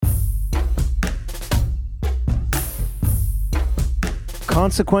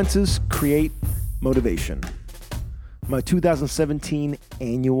Consequences create motivation. My 2017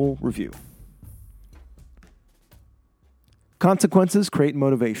 annual review. Consequences create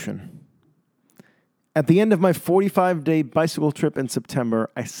motivation. At the end of my 45-day bicycle trip in September,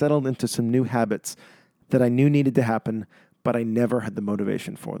 I settled into some new habits that I knew needed to happen, but I never had the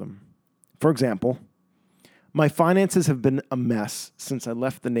motivation for them. For example, my finances have been a mess since I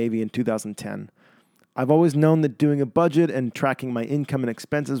left the Navy in 2010. I've always known that doing a budget and tracking my income and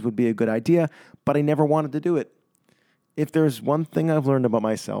expenses would be a good idea, but I never wanted to do it. If there's one thing I've learned about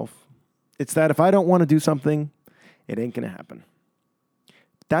myself, it's that if I don't want to do something, it ain't going to happen.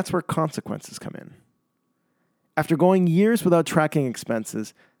 That's where consequences come in. After going years without tracking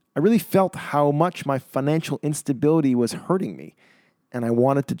expenses, I really felt how much my financial instability was hurting me, and I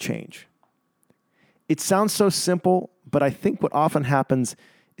wanted to change. It sounds so simple, but I think what often happens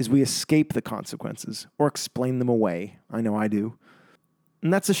is we escape the consequences or explain them away. I know I do.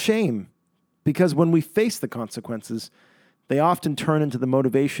 And that's a shame, because when we face the consequences, they often turn into the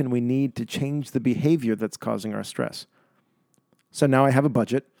motivation we need to change the behavior that's causing our stress. So now I have a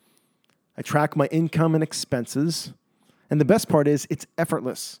budget. I track my income and expenses. And the best part is it's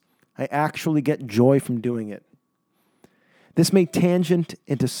effortless. I actually get joy from doing it. This may tangent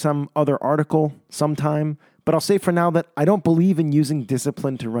into some other article sometime, but I'll say for now that I don't believe in using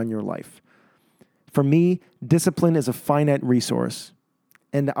discipline to run your life. For me, discipline is a finite resource,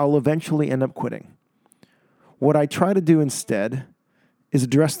 and I'll eventually end up quitting. What I try to do instead is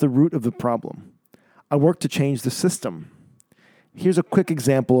address the root of the problem. I work to change the system. Here's a quick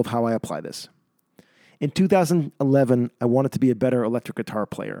example of how I apply this. In 2011, I wanted to be a better electric guitar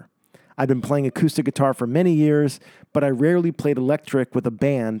player. I'd been playing acoustic guitar for many years, but I rarely played electric with a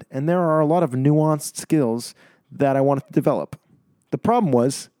band, and there are a lot of nuanced skills that I wanted to develop. The problem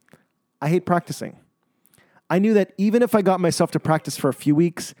was, I hate practicing. I knew that even if I got myself to practice for a few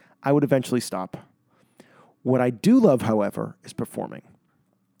weeks, I would eventually stop. What I do love, however, is performing.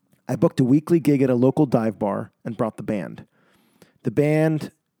 I booked a weekly gig at a local dive bar and brought the band. The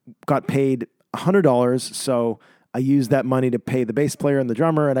band got paid $100, so I used that money to pay the bass player and the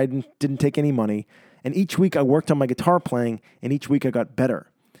drummer, and I didn't take any money. And each week I worked on my guitar playing, and each week I got better.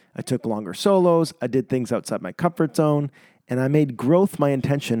 I took longer solos, I did things outside my comfort zone, and I made growth my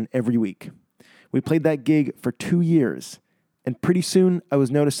intention every week. We played that gig for 2 years, and pretty soon I was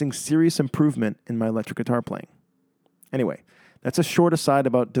noticing serious improvement in my electric guitar playing. Anyway, that's a short aside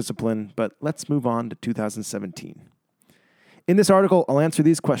about discipline, but let's move on to 2017. In this article, I'll answer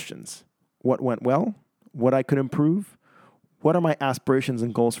these questions. What went well? What I could improve? What are my aspirations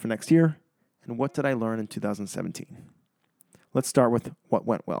and goals for next year? And what did I learn in 2017? Let's start with what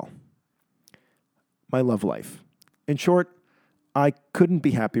went well. My love life. In short, I couldn't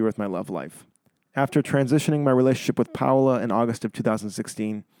be happier with my love life. After transitioning my relationship with Paola in August of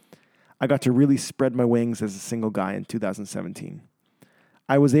 2016, I got to really spread my wings as a single guy in 2017.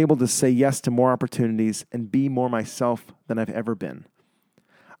 I was able to say yes to more opportunities and be more myself than I've ever been.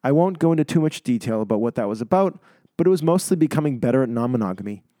 I won't go into too much detail about what that was about, but it was mostly becoming better at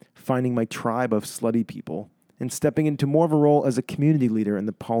non-monogamy, finding my tribe of slutty people, and stepping into more of a role as a community leader in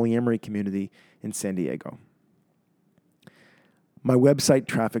the polyamory community in San Diego. My website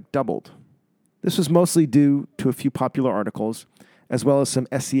traffic doubled. This was mostly due to a few popular articles, as well as some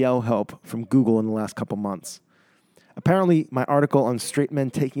SEO help from Google in the last couple months. Apparently, my article on straight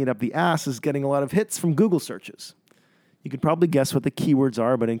men taking it up the ass is getting a lot of hits from Google searches. You could probably guess what the keywords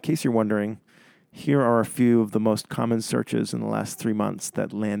are, but in case you're wondering, here are a few of the most common searches in the last 3 months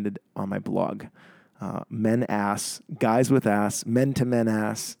that landed on my blog. Men ass, guys with ass, men to men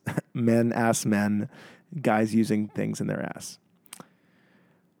ass, men ass men, guys using things in their ass.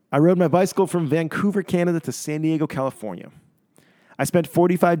 I rode my bicycle from Vancouver, Canada to San Diego, California. I spent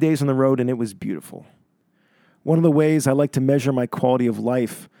 45 days on the road and it was beautiful. One of the ways I like to measure my quality of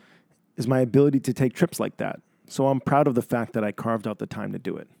life is my ability to take trips like that. So I'm proud of the fact that I carved out the time to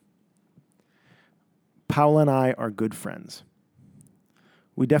do it. Paola and I are good friends.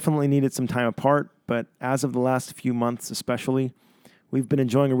 We definitely needed some time apart, but as of the last few months especially, we've been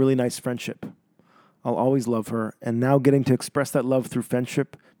enjoying a really nice friendship. I'll always love her, and now getting to express that love through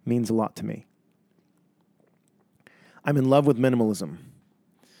friendship means a lot to me. I'm in love with minimalism.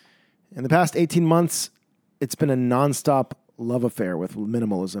 In the past 18 months, it's been a nonstop love affair with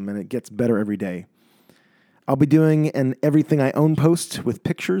minimalism, and it gets better every day. I'll be doing an Everything I Own post with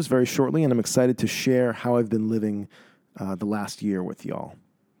pictures very shortly, and I'm excited to share how I've been living the last year with y'all.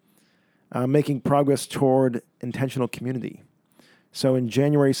 Making progress toward intentional community. So in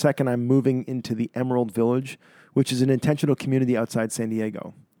January 2nd, I'm moving into the Emerald Village, which is an intentional community outside San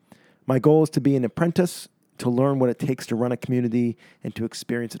Diego. My goal is to be an apprentice to learn what it takes to run a community and to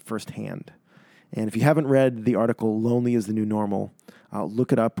experience it firsthand. And if you haven't read the article, Lonely is the New Normal,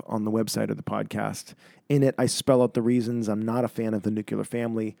 look it up on the website of the podcast. In it, I spell out the reasons I'm not a fan of the nuclear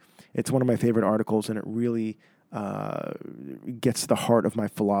family. It's one of my favorite articles, and it really gets to the heart of my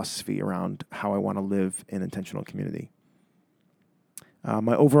philosophy around how I want to live in intentional community.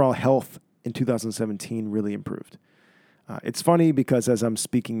 My overall health in 2017 really improved. It's funny because as I'm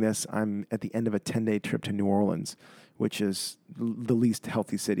speaking this, I'm at the end of a 10-day trip to New Orleans, which is the least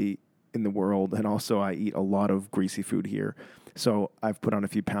healthy city in the world. And also I eat a lot of greasy food here. So I've put on a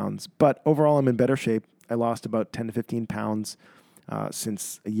few pounds. But overall, I'm in better shape. I lost about 10 to 15 pounds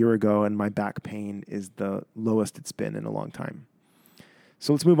since a year ago, and my back pain is the lowest it's been in a long time.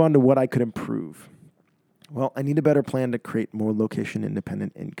 So let's move on to what I could improve. Well, I need a better plan to create more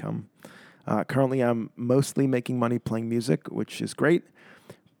location-independent income. Currently, I'm mostly making money playing music, which is great,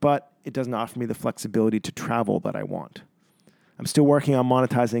 but it doesn't offer me the flexibility to travel that I want. I'm still working on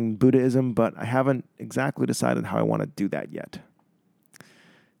monetizing Buddhism, but I haven't exactly decided how I want to do that yet.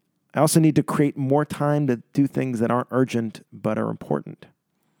 I also need to create more time to do things that aren't urgent but are important.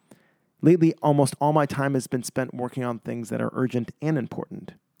 Lately, almost all my time has been spent working on things that are urgent and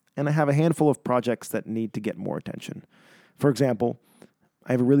important, and I have a handful of projects that need to get more attention. For example,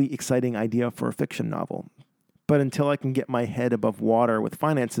 I have a really exciting idea for a fiction novel, but until I can get my head above water with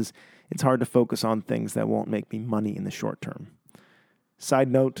finances, it's hard to focus on things that won't make me money in the short term.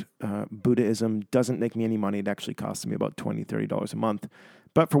 Side note, Buddhism doesn't make me any money. It actually costs me about $20, $30 a month.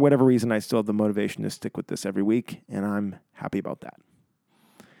 But for whatever reason, I still have the motivation to stick with this every week, and I'm happy about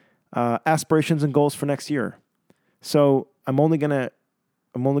that. Aspirations and goals for next year. So I'm only gonna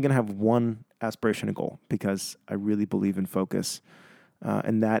have one aspiration and goal because I really believe in focus,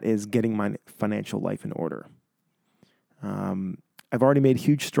 and that is getting my financial life in order. I've already made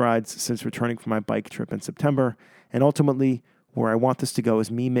huge strides since returning from my bike trip in September, and ultimately, where I want this to go is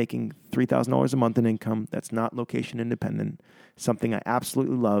me making $3,000 a month in income that's not location independent, something I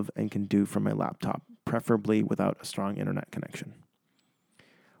absolutely love and can do from my laptop, preferably without a strong internet connection.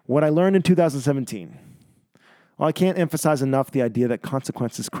 What I learned in 2017. Well, I can't emphasize enough the idea that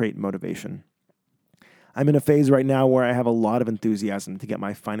consequences create motivation. I'm in a phase right now where I have a lot of enthusiasm to get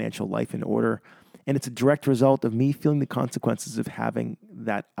my financial life in order, and it's a direct result of me feeling the consequences of having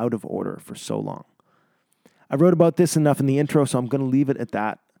that out of order for so long. I wrote about this enough in the intro, so I'm going to leave it at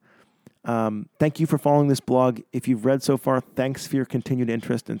that. Thank you for following this blog. If you've read so far, thanks for your continued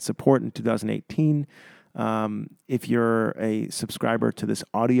interest and support in 2018. If you're a subscriber to this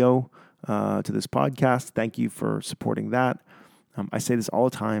audio, to this podcast, thank you for supporting that. I say this all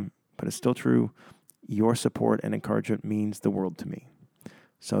the time, but it's still true. Your support and encouragement means the world to me.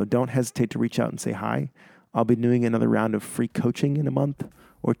 So don't hesitate to reach out and say hi. I'll be doing another round of free coaching in a month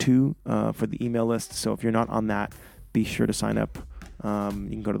or two for the email list. So if you're not on that, be sure to sign up. You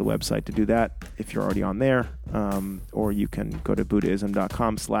can go to the website to do that if you're already on there, or you can go to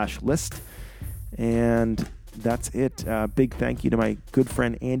buddhism.com/list. And that's it. Big thank you to my good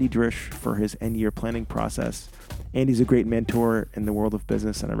friend Andy Drish for his end-year planning process. Andy's a great mentor in the world of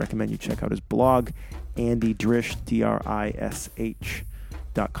business, and I recommend you check out his blog, andydrish,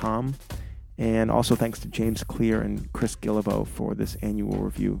 DRISH.com. And also thanks to James Clear and Chris Guillebeau for this annual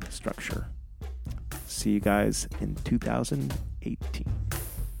review structure. See you guys in 2018.